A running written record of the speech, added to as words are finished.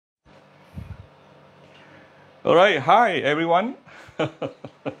All right, hi everyone.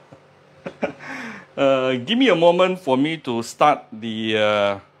 Give me a moment for me to start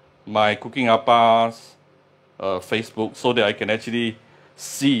the my Cooking Appa's Facebook so that I can actually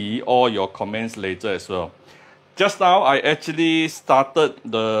see all your comments later as well. Just now, I actually started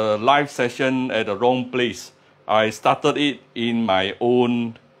the live session at the wrong place. I started it in my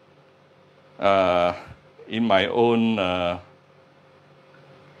own uh, in my own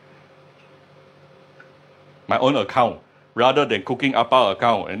my own account rather than Cooking Appa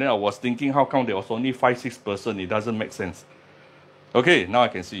account. And then I was thinking, how come there was only 5-6 person? It doesn't make sense. Okay, now I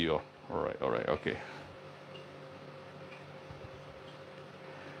can see you. All right, okay.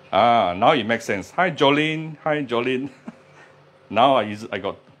 Now it makes sense. Hi, Jolene. Now I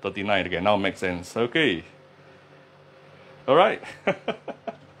got 39 again. Now it makes sense. Okay. All right.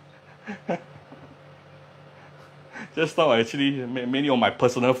 Just now, actually, many of my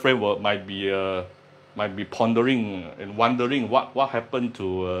personal friends might be pondering and wondering what happened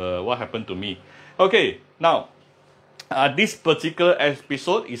to me. Okay, now this particular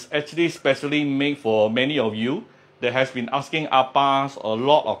episode is actually specially made for many of you that has been asking Appa a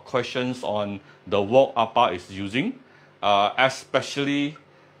lot of questions on the wok Appa is using, especially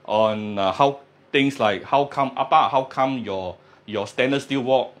on how come your stainless steel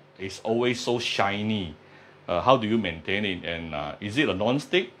wok is always so shiny. How do you maintain it, and is it a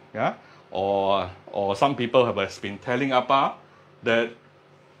non-stick? Yeah, or some people have been telling Appa that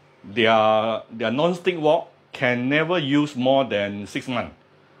their non-stick wok can never use more than 6 months,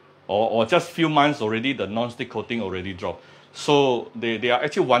 or just few months already the non-stick coating already dropped. So they are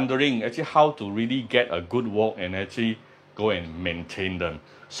actually wondering how to really get a good wok and actually go and maintain them.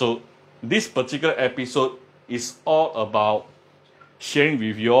 So this particular episode is all about sharing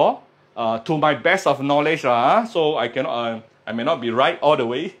with you all to my best of knowledge, so I may not be right all the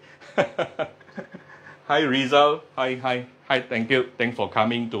way. Hi Rizal, hi, thanks for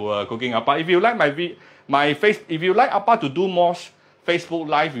coming to Cooking Appa. If you like if you like Appa to do more Facebook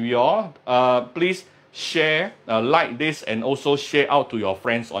live with you all, please share, like this, and also share out to your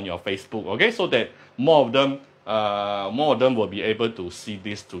friends on your Facebook, okay, so that more of them will be able to see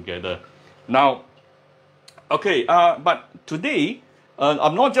this together. Now, okay, but today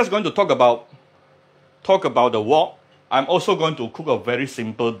I'm not just going to talk about the wok. I'm also going to cook a very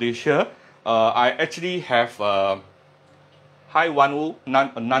simple dish here. I actually have hi Wan-Wu,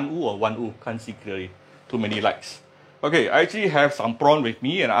 Nan-Wu or Wan-Wu, can't see clearly, too many lights. Okay, I actually have some prawn with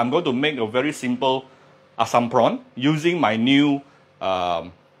me, and I'm going to make a very simple asam prawn using my new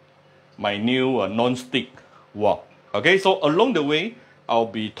non-stick wok. Okay, so along the way, I'll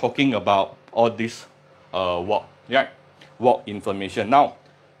be talking about all this wok information. Now,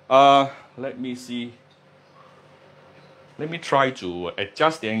 let me see. Let me try to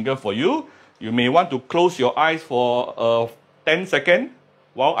adjust the angle for you. You may want to close your eyes for 10 seconds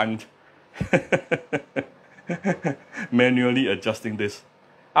while I'm manually adjusting this.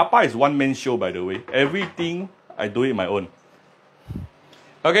 Appa is one-man show, by the way. Everything I do it my own.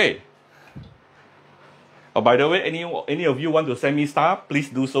 Okay. Oh, by the way, any of you want to send me stuff, please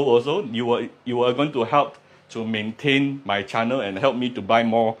do so also. You are going to help to maintain my channel and help me to buy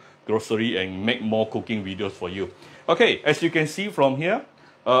more grocery and make more cooking videos for you. Okay, as you can see from here,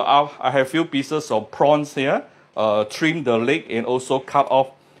 I have few pieces of prawns here. Trim the leg and also cut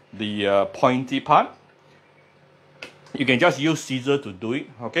off the pointy part. You can just use scissors to do it,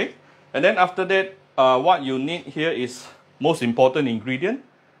 okay? And then after that, what you need here is most important ingredient,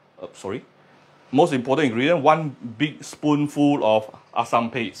 1 big spoonful of asam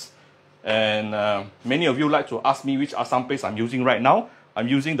paste. And many of you like to ask me which asam paste I'm using right now. I'm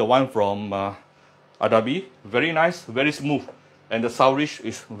using the one from Adabi. Very nice, very smooth, and the sourish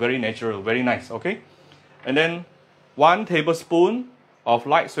is very natural, very nice, okay? And then 1 tablespoon of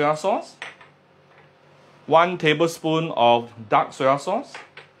light soya sauce, 1 tablespoon of dark soya sauce,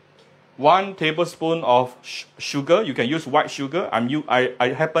 1 tablespoon of sugar. You can use white sugar.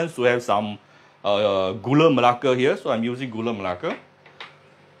 I happen to have some gula melaka here, so I'm using gula melaka.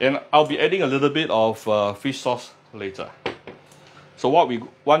 And I'll be adding a little bit of fish sauce later. So what we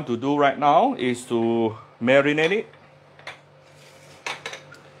want to do right now is to marinate it.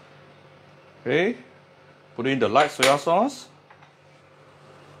 Okay, put in the light soya sauce.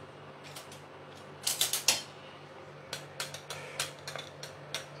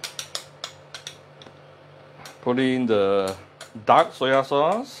 Put in the dark soya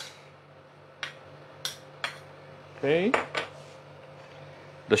sauce. Okay,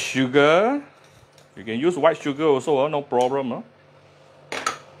 the sugar. You can use white sugar also, no problem.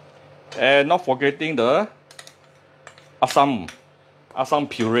 And not forgetting the asam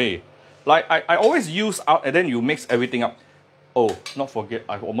puree. like I always use out and then you mix everything up. Oh, not forget,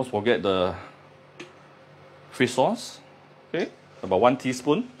 I almost forget the fish sauce. Okay, about 1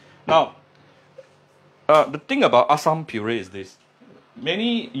 teaspoon. Now, the thing about asam puree is this.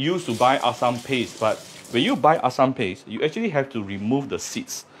 Many used to buy asam paste, but when you buy asam paste, you actually have to remove the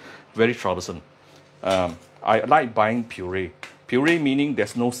seeds. Very troublesome. I like buying puree. Puree meaning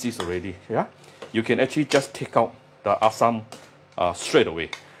there's no seeds already. Yeah, you can actually just take out the asam straight away.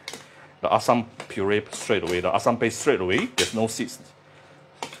 The asam puree straight away. The asam paste straight away. There's no seeds.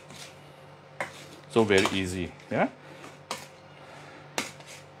 So very easy. Yeah.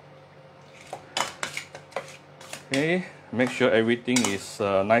 Okay. Make sure everything is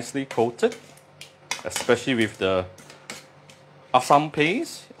nicely coated, especially with the asam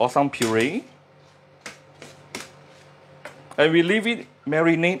paste, asam puree. And we leave it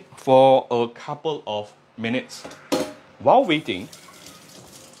marinate for a couple of minutes. While waiting,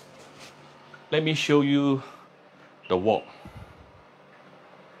 let me show you the wok.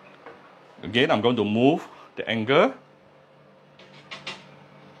 Again, I'm going to move the angle.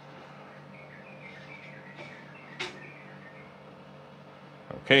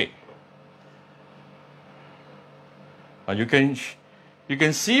 Okay. And you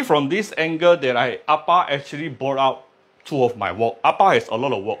can see from this angle that Appa actually brought out 2 of my wok. Appa has a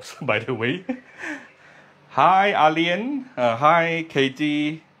lot of woks, by the way. Hi, Alien. Hi,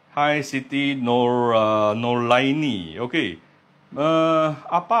 Katie. Hi, Siti Norlaini. Okay.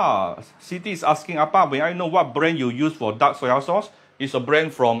 Appa, Siti is asking, Appa, may I know what brand you use for dark soya sauce? It's a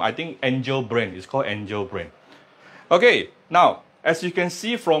brand from, I think, Angel brand. It's called Angel brand. Okay, now, as you can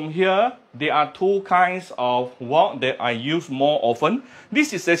see from here, there are 2 kinds of wok that I use more often.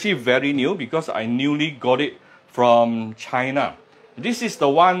 This is actually very new because I newly got it from China. This is the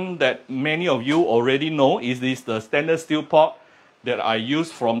one that many of you already know. Is this the stainless steel pot that I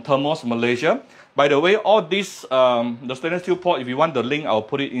use from Thermos Malaysia. By the way, all this, the stainless steel pot, if you want the link, I'll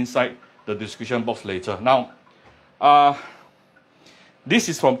put it inside the description box later. Now, this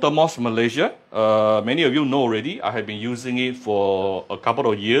is from Thermos Malaysia. Many of you know already. I have been using it for a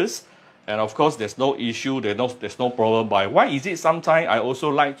couple of years. And of course, there's no issue, there's no problem. But why is it sometimes I also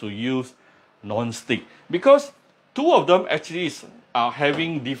like to use non-stick? Because 2 of them actually are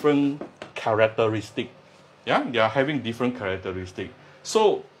having different characteristics. Yeah, they are having different characteristics.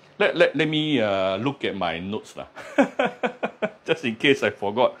 So, let me look at my notes lah. Just in case I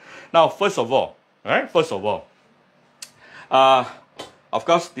forgot. Now, first of all, of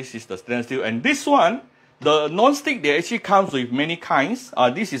course, this is the stainless steel. And this one, the non-stick, they actually comes with many kinds.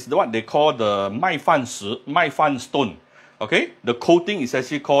 This is what they call the Mai Fan stone. Okay, the coating is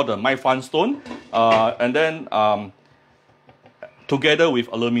actually called the Mai Fan stone. And then together with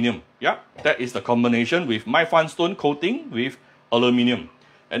aluminium. Yeah, that is the combination with Mai Fan stone coating with aluminium.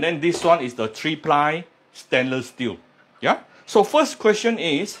 And then this one is the 3-ply stainless steel. Yeah. So first question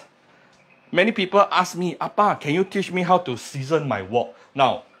is, many people ask me, Appa, can you teach me how to season my wok?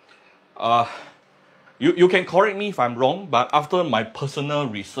 Now, you can correct me if I'm wrong, but after my personal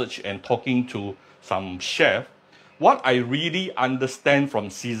research and talking to some chef, what I really understand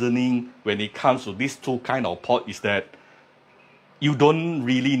from seasoning when it comes to these 2 kind of pot is that you don't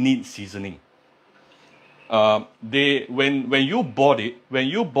really need seasoning. When you bought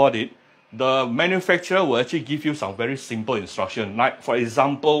it, the manufacturer will actually give you some very simple instruction. Like for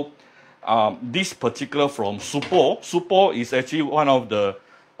example, this particular from Supo. Supo is actually one of the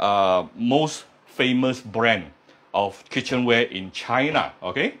most famous brand of kitchenware in China.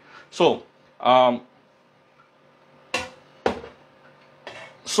 Okay, so when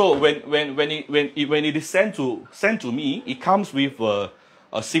it is sent to me, it comes with a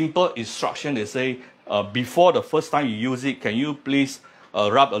simple instruction. They say before the first time you use it, can you please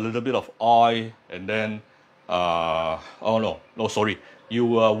rub a little bit of oil and then you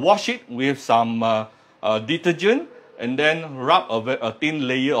wash it with some detergent and then rub a thin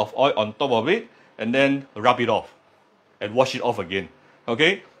layer of oil on top of it and then rub it off and wash it off again.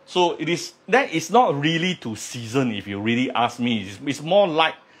 Okay, so that is not really to season. If you really ask me, it's more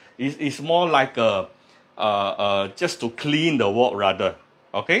like just to clean the wok rather.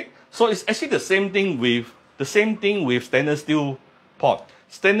 Okay, so it's actually the same thing with stainless steel pot.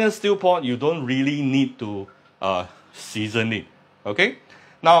 Stainless steel pot, you don't really need to season it. Okay,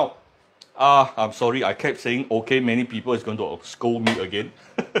 now I'm sorry I kept saying okay. Many people is going to scold me again.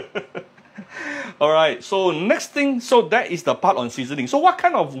 All right, so next thing, so that is the part on seasoning. So what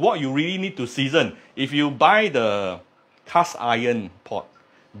kind of wok you really need to season? If you buy the cast iron pot,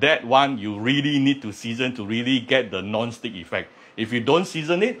 that one you really need to season to really get the non-stick effect. If you don't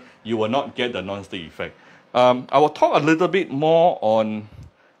season it, you will not get the non-stick effect. I will talk a little bit more on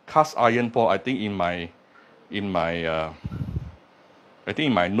cast iron pot. I think in my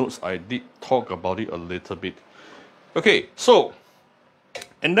notes I did talk about it a little bit. Okay, so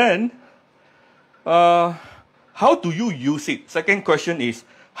and then how do you use it? Second question is,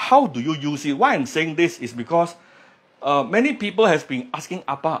 how do you use it? Why I'm saying this is because many people has been asking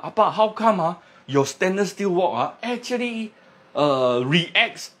Appa, how come your stainless steel wok actually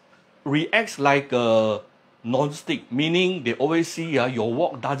reacts like a non-stick, meaning they always see your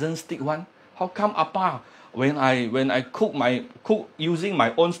wok doesn't stick one. How come Appa, when I cook using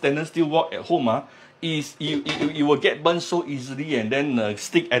my own stainless steel wok at home it will get burnt so easily and then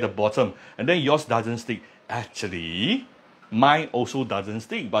stick at the bottom, and then yours doesn't stick? Actually, mine also doesn't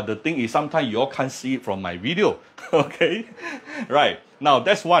stick, but the thing is sometimes you all can't see it from my video. Okay, right, now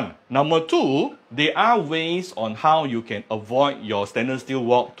that's one. Number two, there are ways on how you can avoid your stainless steel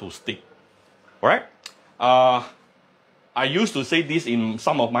wok to stick. All right, I used to say this in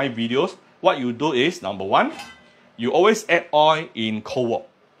some of my videos. What you do is, number one, you always add oil in cold wok.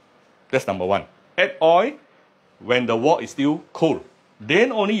 That's number one. Add oil when the wok is still cold,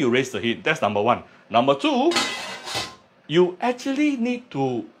 then only you raise the heat. That's number one. Number two, you actually need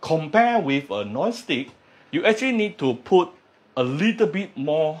to compare with a non-stick. You actually need to put a little bit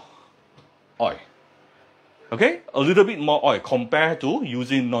more oil. Okay, a little bit more oil compared to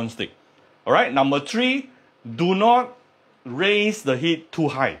using non-stick. All right. Number three, do not raise the heat too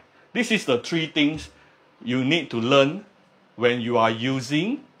high. This is the three things you need to learn when you are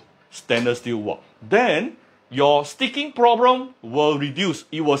using stainless steel wok. Then your sticking problem will reduce.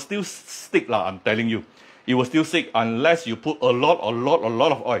 It will still stick lah, I'm telling you. It will still stick unless you put a lot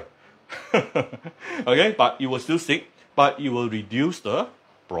of oil. Okay, but it will still stick, but it will reduce the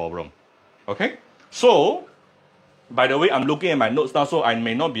problem. Okay, so by the way, I'm looking at my notes now, so I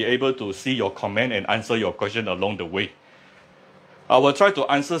may not be able to see your comment and answer your question along the way. I will try to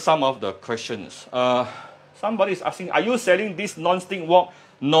answer some of the questions. Somebody is asking, are you selling this non-stick wok?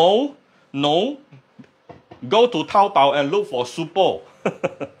 No. Go to Taobao and look for Super.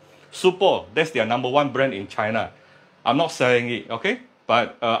 Super, that's their #1 brand in China. I'm not selling it, okay?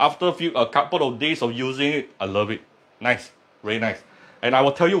 But after a couple of days of using it, I love it. Nice, very nice. And I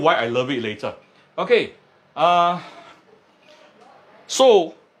will tell you why I love it later. Okay,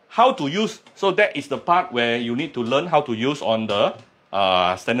 so how to use? So that is the part where you need to learn how to use on the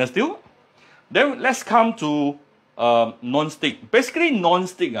stainless steel. Then let's come to non-stick. Basically,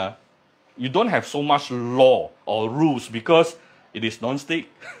 non-stick, you don't have so much law or rules because it is non-stick.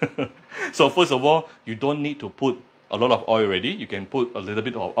 So first of all, you don't need to put a lot of oil already. You can put a little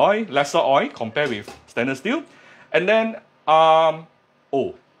bit of oil, lesser oil compared with stainless steel. And then,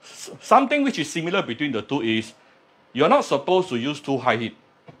 something which is similar between the two is you're not supposed to use too high heat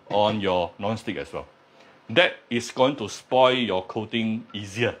on your non-stick as well. That is going to spoil your coating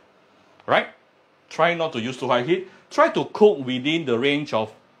easier, right? Try not to use too high heat. Try to cook within the range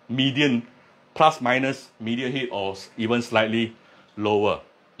of medium, plus minus medium heat, or even slightly lower.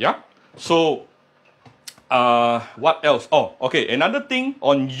 Yeah. So, what else? Oh, okay. Another thing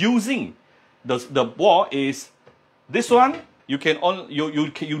on using the wok is this one. You can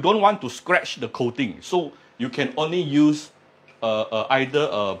you don't want to scratch the coating, so you can only use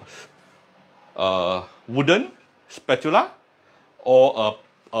either a wooden spatula or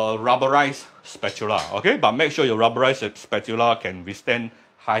a rubberized spatula. Okay, but make sure your rubberized spatula can withstand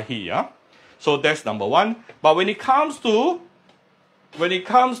high heat. Yeah. So that's number one. But when it comes to the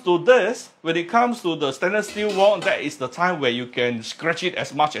stainless steel wok, that is the time where you can scratch it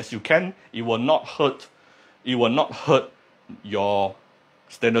as much as you can. It will not hurt. It will not hurt your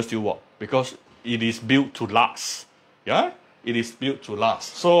stainless steel wok because it is built to last. Yeah, it is built to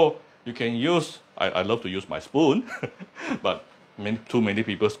last. So you can use. I love to use my spoon, but too many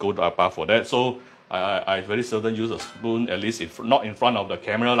people scold Appa for that. So I very seldom use a spoon, at least not in front of the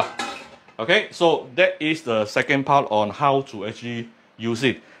camera lah. Okay, so that is the second part on how to actually use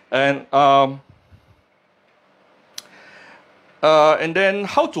it, and then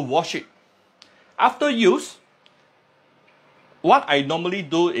how to wash it after use. What I normally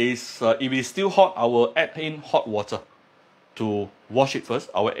do is, if it's still hot, I will add in hot water to wash it first.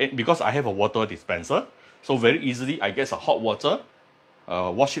 Because I have a water dispenser, so very easily I get some hot water,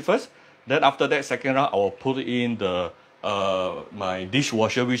 wash it first. Then after that, second round, I will put in the my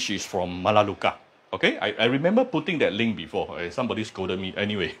dishwasher, which is from Melaleuca. Okay, I remember putting that link before. Somebody scolded me.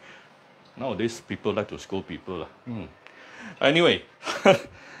 Anyway, nowadays people like to scold people. Anyway,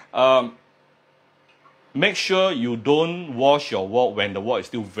 make sure you don't wash your wok when the wok is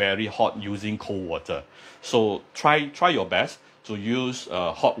still very hot using cold water. So try your best to use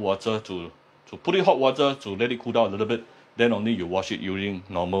hot water to put in hot water to let it cool down a little bit. then only you wash it using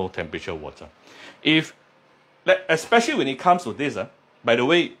normal temperature water. Especially when it comes to this, by the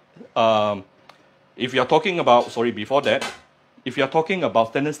way, if you're talking about, sorry, before that, if you're talking about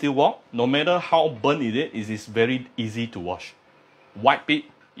stainless steel wok, no matter how burnt it is very easy to wash. Wipe it,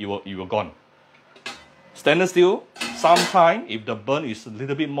 you will gone. Stainless steel, sometimes if the burn is a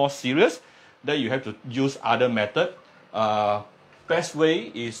little bit more serious, then you have to use other method. Best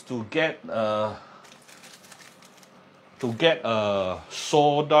way is to get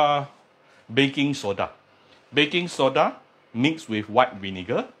soda, baking soda. Baking soda mixed with white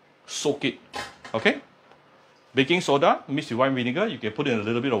vinegar, soak it. Okay? Baking soda mixed with white vinegar, you can put in a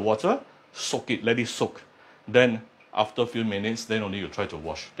little bit of water, soak it, let it soak. Then after a few minutes, then only you try to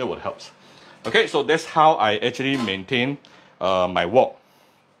wash. That would help. Okay, so that's how I actually maintain my wok.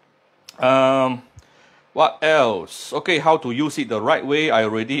 What else? Okay, how to use it the right way, I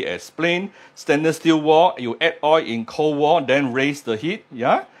already explained. Stainless steel wok, you add oil in cold wok, then raise the heat,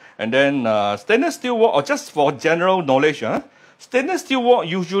 yeah? And then stainless steel wok, or just for general knowledge, stainless steel wok,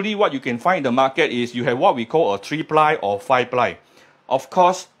 usually what you can find in the market is you have what we call a 3-ply or 5-ply. Of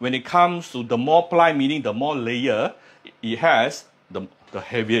course, when it comes to the more ply, meaning the more layer it has, the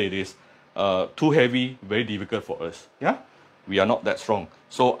heavier it is. Too heavy, very difficult for us, yeah? We are not that strong.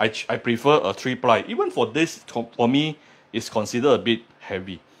 So I prefer a 3-ply. Even for this, for me, it's considered a bit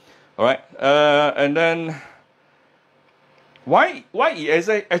heavy. All right. And then why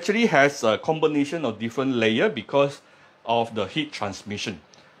it actually has a combination of different layer? Because of the heat transmission.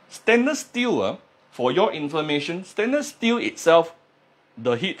 Stainless steel, for your information, stainless steel itself,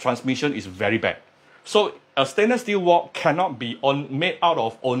 the heat transmission is very bad. So a stainless steel wok cannot be made out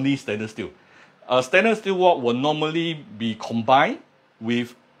of only stainless steel. A stainless steel wok will normally be combined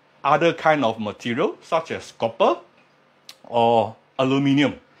with other kind of material such as copper or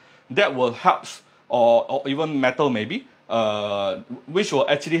aluminium. That will help, or even metal maybe, which will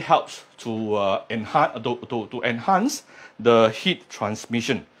actually help to enhance the heat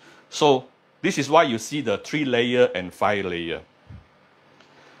transmission. So this is why you see the 3-layer and 5-layer.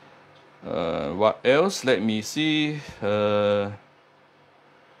 What else? Let me see.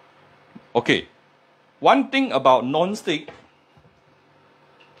 Okay. One thing about non-stick,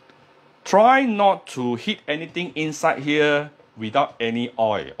 try not to heat anything inside here without any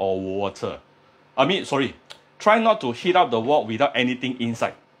oil or water. Try not to heat up the wok without anything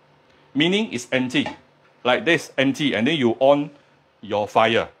inside. Meaning it's empty. Like this, empty, and then you on your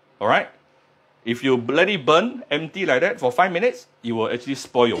fire. Alright? If you let it burn empty like that for 5 minutes, you will actually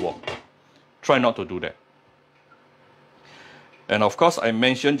spoil your wok. Try not to do that. And of course, I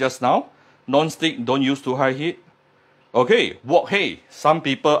mentioned just now, non-stick, don't use too high heat. Okay, wok hei. Some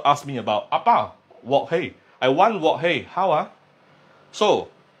people ask me about, Appa, wok hei. I want wok hei. How? So,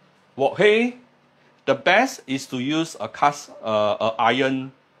 wok hei, the best is to use a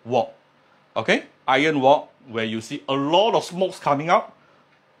iron wok. Okay, iron wok, where you see a lot of smokes coming out,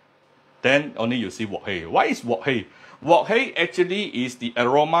 then only you see wok hei. What is wok hei? Wok hei actually is the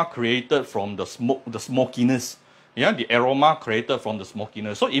aroma created from the smoke, the smokiness. Yeah, the aroma created from the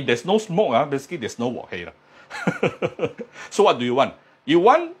smokiness. So if there's no smoke, basically there's no wok hei. So what do you want? You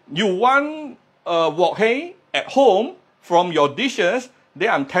want wok hei at home from your dishes, then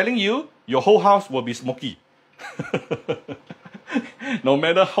I'm telling you, your whole house will be smoky. No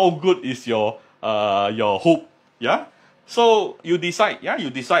matter how good is your hoop, yeah. So you decide, yeah, you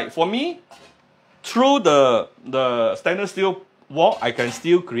decide. For me, through the stainless steel wok, I can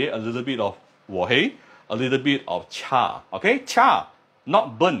still create a little bit of wok hei, a little bit of char. Okay, char,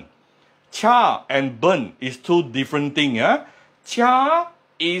 not burn. Char and burn is two different things. Yeah, char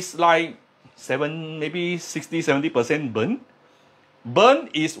is like maybe 60-70% burn. Burn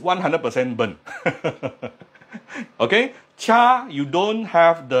is 100% burn. Okay, char, you don't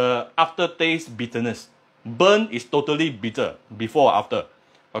have the aftertaste bitterness. Burn is totally bitter before or after.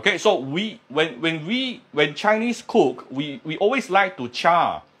 Okay, so when Chinese cook, we always like to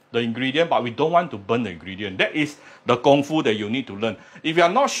char the ingredient, but we don't want to burn the ingredient. That is the kung fu that you need to learn. If you are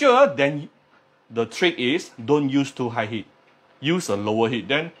not sure, then the trick is don't use too high heat. Use a lower heat,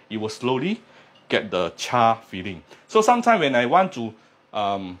 then it will slowly get the char feeling. So sometimes when I want to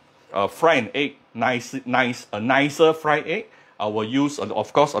fry an egg, a nicer fried egg, I will use,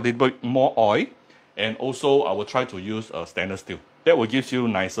 of course, a little bit more oil, and also I will try to use stainless steel. That will give you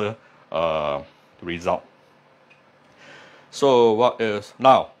nicer result. So what else?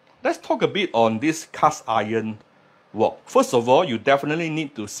 Now, let's talk a bit on this cast iron wok. First of all, you definitely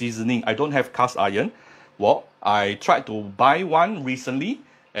need to seasoning. I don't have cast iron wok. I tried to buy one recently,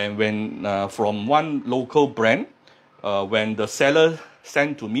 and when from one local brand, when the seller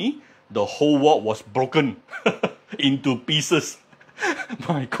sent to me, the whole wok was broken. into pieces.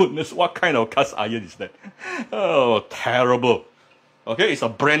 My goodness, what kind of cast iron is that? Oh, terrible. Okay, it's a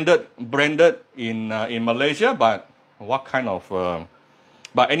branded in Malaysia, but what kind of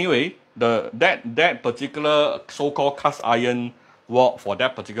but anyway, that particular so-called cast iron wok for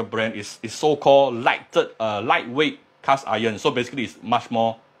that particular brand is so-called lightweight cast iron. So basically it's much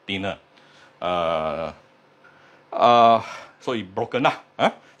more thinner. So it broken lah.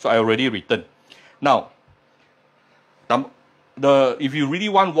 So I already returned. Now if you really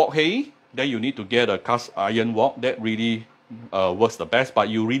want wok hei, then you need to get a cast iron wok that really works the best, but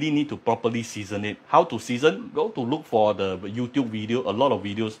you really need to properly season it. How to season? Go to look for the YouTube video, a lot of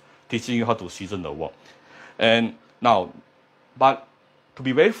videos teaching you how to season the wok. And now, but to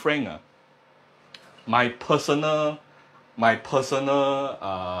be very frank, my personal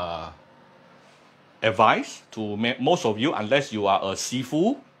advice to most of you, unless you are a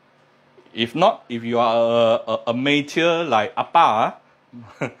sifu, if not, if you are a amateur like Appa,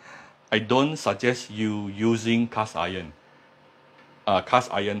 I don't suggest you using cast iron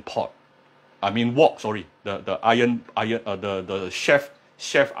pot. I mean wok, sorry, the chef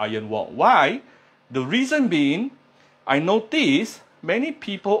iron wok. Why? The reason being, I notice many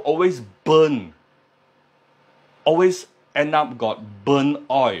people always end up got burn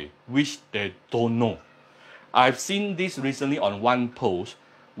oil, which they don't know. I've seen this recently on one post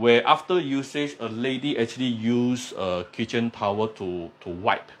where after usage, a lady actually used a kitchen towel to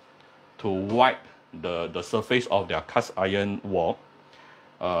wipe the surface of their cast iron wok.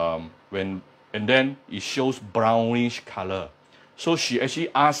 And then it shows brownish color. So she actually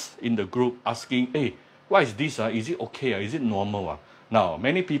asked in the group, asking, hey, what is this? Is it okay? Is it normal? Now,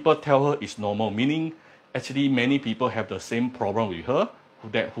 many people tell her it's normal, meaning actually many people have the same problem with her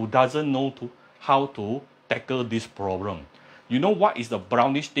who doesn't know how to tackle this problem. You know what is the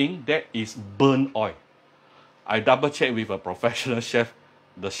brownish thing? That is burn oil. I double checked with a professional chef.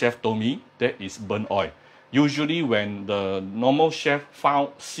 The chef told me that is burn oil. Usually when the normal chef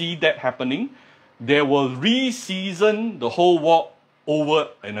see that happening, they will re-season the whole wok over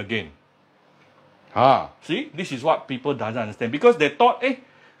and again. See, this is what people doesn't understand, because they thought, they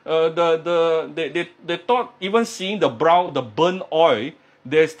thought even seeing the burn oil,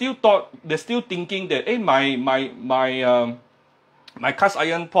 they're still thinking that, hey, my cast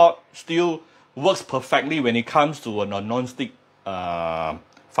iron pot still works perfectly when it comes to a non-stick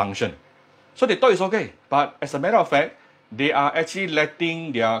function. So they thought it's okay. But as a matter of fact, they are actually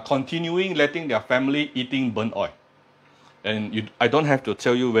continuing letting their family eating burnt oil. And I don't have to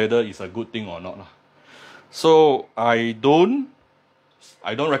tell you whether it's a good thing or not. So I don't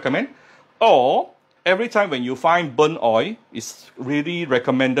recommend. Or every time when you find burnt oil, it's really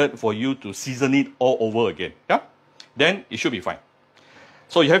recommended for you to season it all over again. Yeah? Then it should be fine.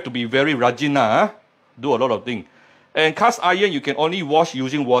 So you have to be very rajin, do a lot of things. And cast iron, you can only wash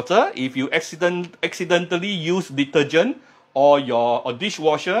using water. If you accidentally use detergent, or a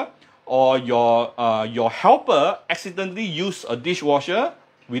dishwasher, or your helper accidentally use a dishwasher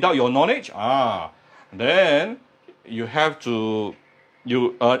without your knowledge, then you have to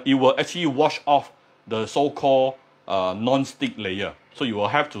it will actually wash off the so-called non-stick layer. So you will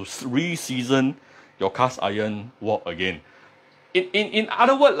have to re-season your cast iron wok again. In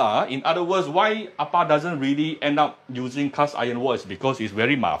other words, why Appa doesn't really end up using cast iron wok is because it's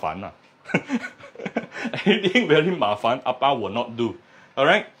very mafan. Anything very mafan, Appa will not do.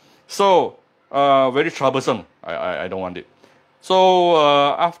 Alright? So, very troublesome. I don't want it. So,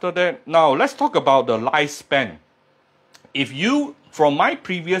 after that, now let's talk about the lifespan. From my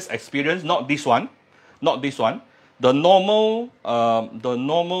previous experience, not this one, the normal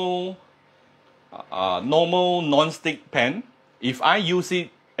non-stick pan, if I use it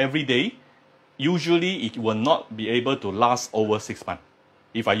every day, usually it will not be able to last over 6 months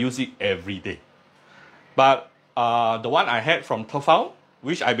if I use it every day. But the one I had from Tefal,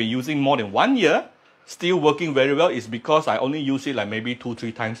 which I've been using more than 1 year, still working very well, is because I only use it like maybe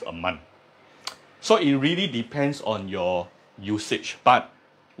 2-3 times a month. So it really depends on your usage. But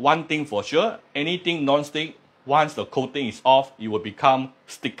one thing for sure, anything non-stick, once the coating is off, it will become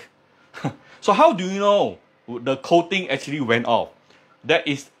stick. So how do you know the coating actually went off? That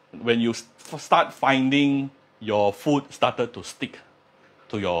is when you start finding your food started to stick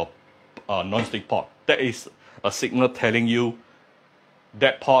to your non-stick pot. That is a signal telling you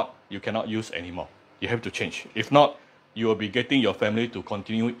that pot you cannot use anymore. You have to change. If not, you will be getting your family to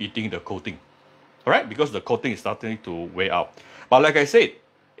continue eating the coating. Alright? Because the coating is starting to wear out. But like I said,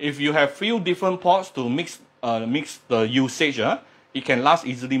 if you have few different pots to mix the usage, it can last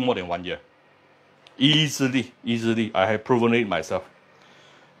easily more than 1 year. Easily. I have proven it myself.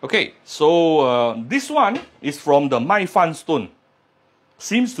 Okay, so this one is from the Mai Fan stone.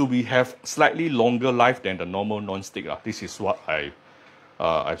 Seems to be have slightly longer life than the normal non-stick. This is what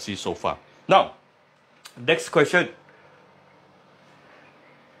I've seen so far. Now, next question.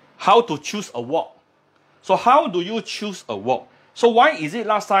 How to choose a wok? So how do you choose a wok? So why is it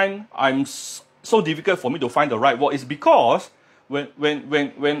last time so difficult for me to find the right wok? It's because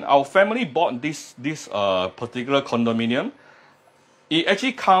when our family bought this particular condominium, it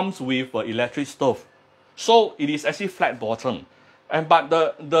actually comes with an electric stove. So it is actually flat bottom. But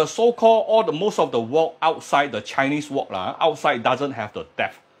the so-called most of the wok outside, the Chinese wok outside doesn't have the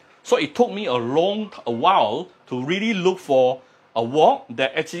depth. So it took me a while to really look for a wok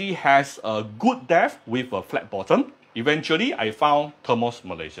that actually has a good depth with a flat bottom. Eventually, I found Thermos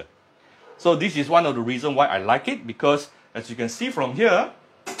Malaysia. So this is one of the reasons why I like it, because as you can see from here,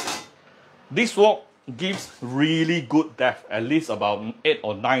 this wok gives really good depth, at least about 8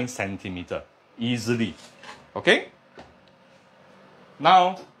 or 9 centimeters, easily. Okay?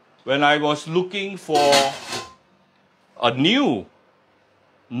 Now, when I was looking for a new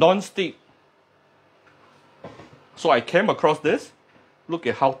non-stick, so I came across this. Look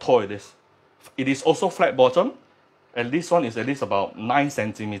at how tall it is. It is also flat bottom, and this one is at least about 9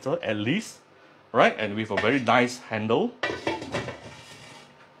 centimeters at least, right? And with a very nice handle.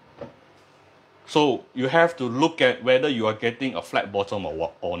 So you have to look at whether you are getting a flat bottom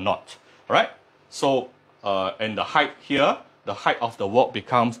or not, right? So and the height here, the height of the wok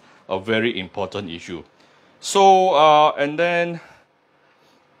becomes a very important issue. So and then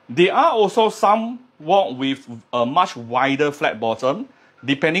there are also some wok with a much wider flat bottom,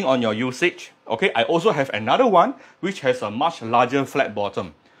 depending on your usage. Okay, I also have another one which has a much larger flat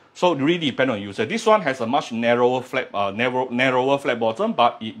bottom. So it really depends on user. This one has a much narrower flat bottom,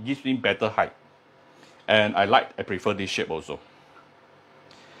 but it gives me better height. And I prefer this shape also.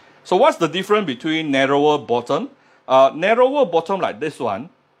 So what's the difference between narrower bottom? Narrower bottom like this one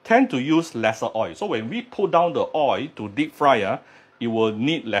tend to use lesser oil. So when we put down the oil to deep fry, it will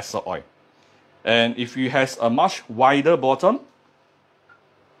need lesser oil. And if it has a much wider bottom,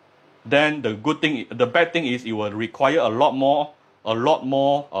 then the bad thing is it will require a lot more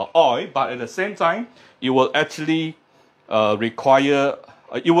oil, but at the same time, it will actually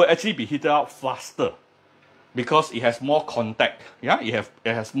it will actually be heated up faster because it has more contact. Yeah, it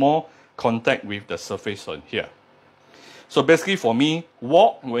has more contact with the surface on here. So basically, for me,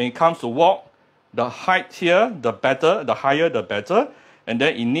 wok, when it comes to wok, the height here, the better, the higher the better, and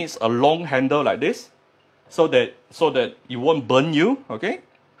then it needs a long handle like this, so that it won't burn you. Okay,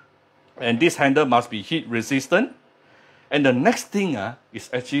 and this handle must be heat resistant. And the next thing is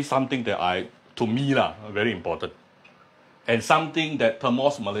actually something that to me very important, and something that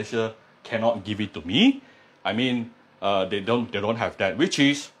Thermos Malaysia cannot give it to me. I mean, they don't have that, which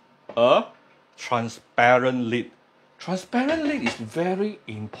is a transparent lid. Transparent lid is very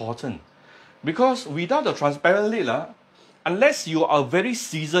important, because without the transparent lid, unless you are a very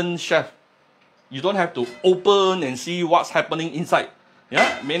seasoned chef, you don't have to open and see what's happening inside.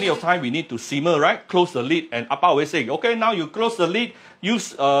 Yeah, many of the time we need to simmer, right? Close the lid, and Appa always say, okay, now you close the lid,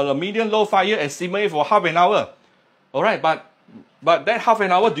 use a medium-low fire and simmer it for half an hour. All right, but that half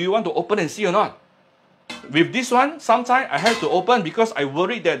an hour, do you want to open and see or not? With this one, sometimes I have to open because I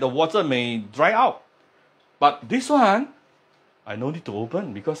worry that the water may dry out. But this one, I no need to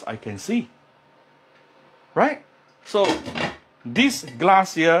open because I can see. Right? So this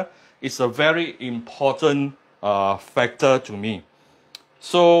glass here is a very important factor to me.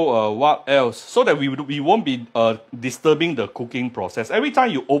 So what else? So that we won't be disturbing the cooking process. Every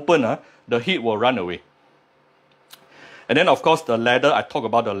time you open, the heat will run away. And then of course the ladder, I talk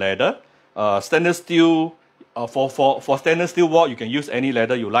about the ladder. Stainless steel, for stainless steel wok, you can use any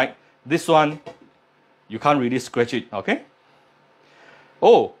ladder you like. This one, you can't really scratch it, okay?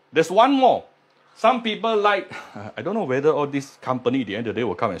 Oh, there's one more. Some people like, I don't know whether all this company at the end of the day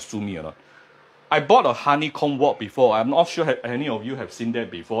will come and sue me or not. I bought a honeycomb wok before. I'm not sure if any of you have seen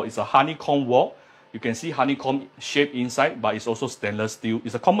that before. It's a honeycomb wok. You can see honeycomb shape inside, but it's also stainless steel.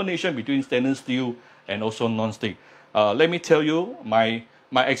 It's a combination between stainless steel and also non-stick. Let me tell you, my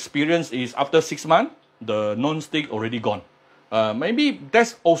experience is after 6 months, the non-stick already gone. Maybe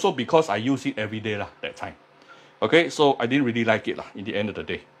that's also because I use it every day that time. Okay, so I didn't really like it in the end of the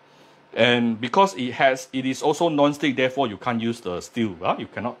day. And because it is also non-stick, therefore you can't use the steel. You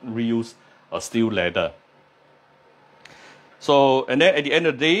cannot reuse a steel ladder. So, and then at the end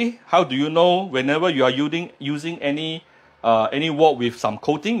of the day, how do you know whenever you are using any wok with some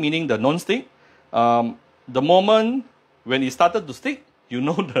coating, meaning the non-stick, the moment when it started to stick, you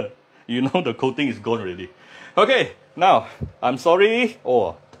know the coating is gone already. Okay, now I'm sorry.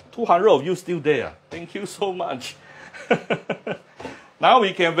 Oh, 200 of you still there. Thank you so much. Now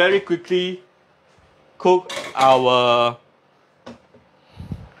we can very quickly cook our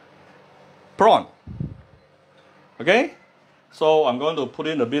prawn. Okay, so I'm going to put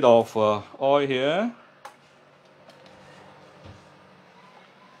in a bit of oil here.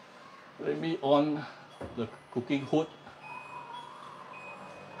 Let me on the cooking hood.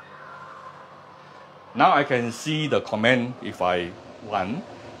 Now I can see the comment if I want.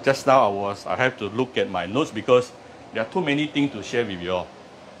 Just now I have to look at my notes because there are too many things to share with you all.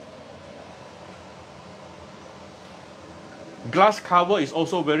 Glass cover is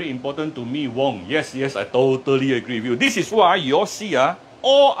also very important to me, Wong. Yes, I totally agree with you. This is why you all see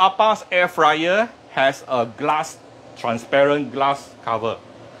all Appa's air fryer has a glass, transparent glass cover.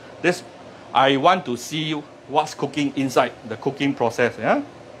 This, I want to see what's cooking inside the cooking process. Yeah.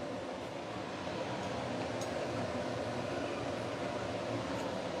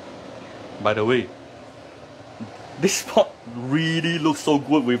 By the way, this pot really looks so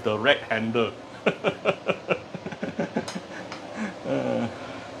good with the red handle.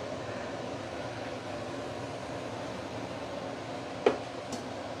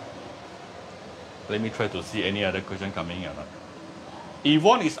 Let me try to see any other question coming or not.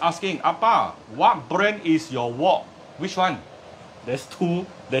 Yvonne is asking, Appa, what brand is your wok? Which one? There's two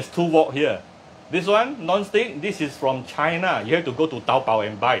wok here. This one, non-stick, this is from China. You have to go to Taobao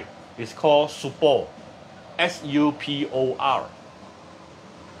and buy. It's called Supor. S-U-P-O-R.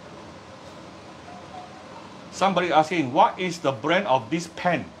 Somebody asking, what is the brand of this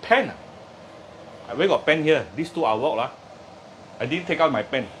pen? Pen? We got pen here. These two are wok lah. I didn't take out my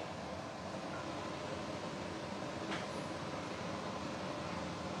pen.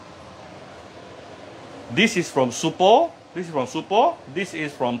 This is from Supor. This is from Supor. This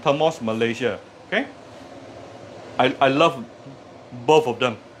is from Thermos, Malaysia. Okay? I love both of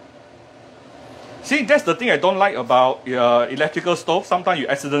them. See, that's the thing I don't like about electrical stove. Sometimes you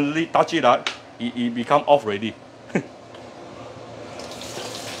accidentally touch it up, it become off already.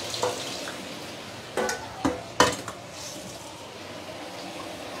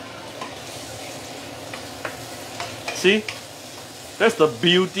 See? That's the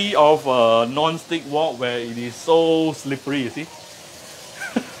beauty of a non-stick wok where it is so slippery, you see?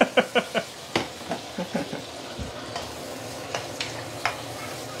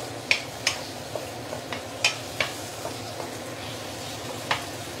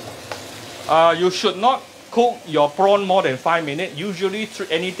 You should not cook your prawn more than 5 minutes. Usually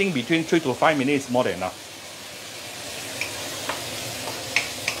anything between 3 to 5 minutes is more than enough.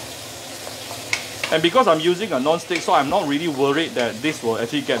 And because I'm using a non-stick, so I'm not really worried that this will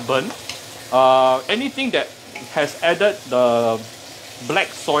actually get burnt. Anything that has added the black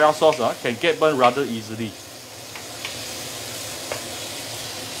soya sauce can get burnt rather easily.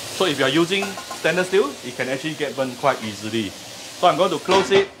 So if you are using stainless steel, it can actually get burnt quite easily. So I'm going to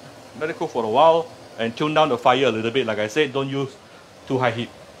close it, let it cook for a while, and tune down the fire a little bit. Like I said, don't use too high heat.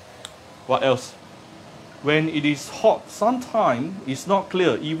 What else? When it is hot, sometimes it's not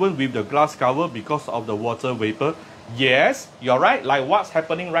clear, even with the glass cover because of the water vapor. Yes, you're right, like what's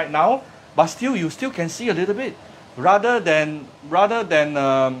happening right now, but still, you still can see a little bit. Rather than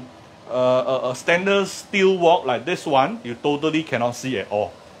a stainless steel wok like this one, you totally cannot see at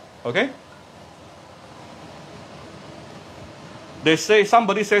all. Okay? They say,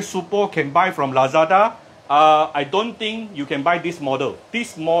 somebody says Supor can buy from Lazada. I don't think you can buy this model.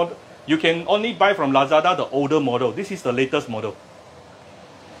 This model, you can only buy from Lazada the older model. This is the latest model.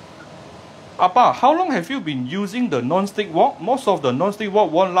 Appa, how long have you been using the non-stick wok? Most of the non-stick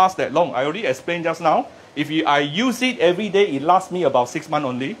wok won't last that long. I already explained just now. If I use it every day, it lasts me about 6 months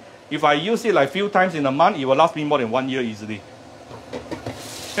only. If I use it like few times in a month, it will last me more than 1 year easily.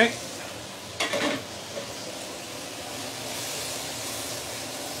 Okay.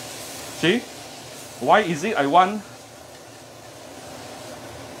 See? Why is it I want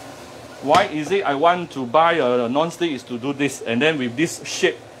to buy a non-stick is to do this, and then with this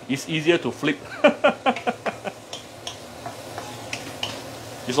shape, it's easier to flip.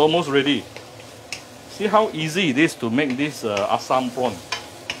 It's almost ready. See how easy it is to make this Assam prawn.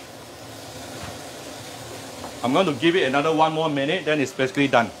 I'm going to give it another 1 more minute, then it's basically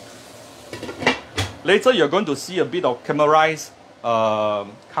done. Later, you're going to see a bit of caramelized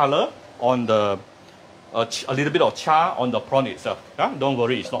color on the a little bit of char on the prawn itself. Yeah? Don't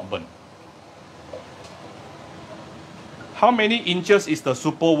worry, it's not burnt. How many inches is the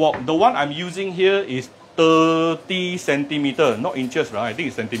Supor wok? The one I'm using here is 30 centimeter, not inches, right? I think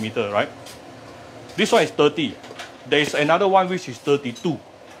it's centimeter, right? This one is 30. There is another one which is 32.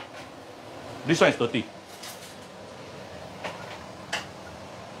 This one is 30.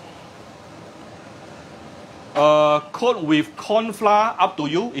 Coat with corn flour, up to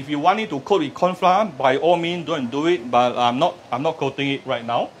you. If you want it to coat with corn flour, by all means go and do it, but I'm not coating it right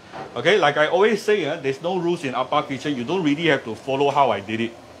now. Okay, like I always say, there's no rules in Appa Kitchen. You don't really have to follow how I did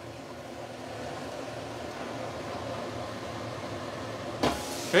it.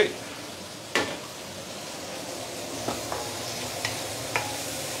 Okay.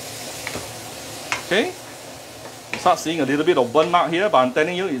 Okay. You start seeing a little bit of burn mark here, but I'm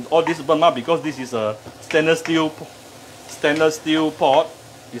telling you, it's all this burn mark because this is a stainless steel pot.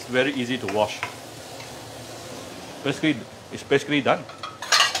 It's very easy to wash. Basically, it's basically done.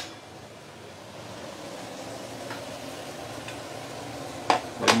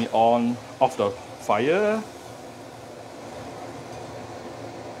 Let me off the fire.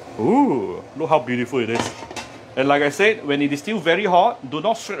 Ooh, look how beautiful it is. And like I said, when it is still very hot, do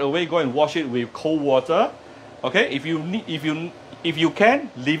not straight away go and wash it with cold water. Okay, if you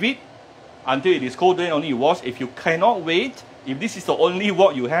can, leave it until it is cold, then only you wash. If you cannot wait, if this is the only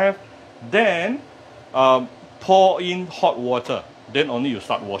wok you have, then pour in hot water. Then only you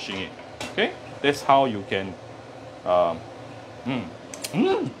start washing it. Okay, that's how you can.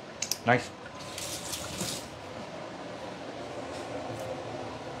 Nice.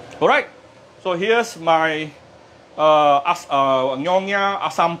 All right, so here's my Nyonya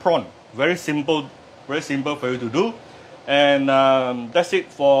Asam prawn. Very simple for you to do. And that's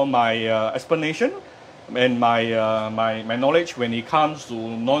it for my explanation and my knowledge when it comes to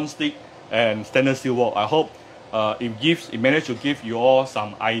non-stick and stainless steel wok. I hope it managed to give you all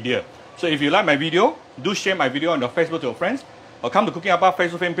some idea. So if you like my video, do share my video on your Facebook to your friends, or come to Cooking Appa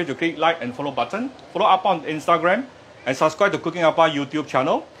Facebook fan page to click like and follow button. Follow Appa on Instagram and subscribe to Cooking Appa YouTube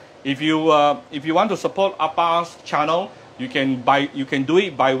channel. If you want to support Appa's channel, you can do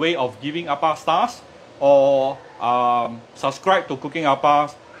it by way of giving Appa stars or subscribe to Cooking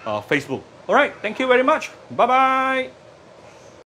Appa's Facebook. All right, thank you very much. Bye bye.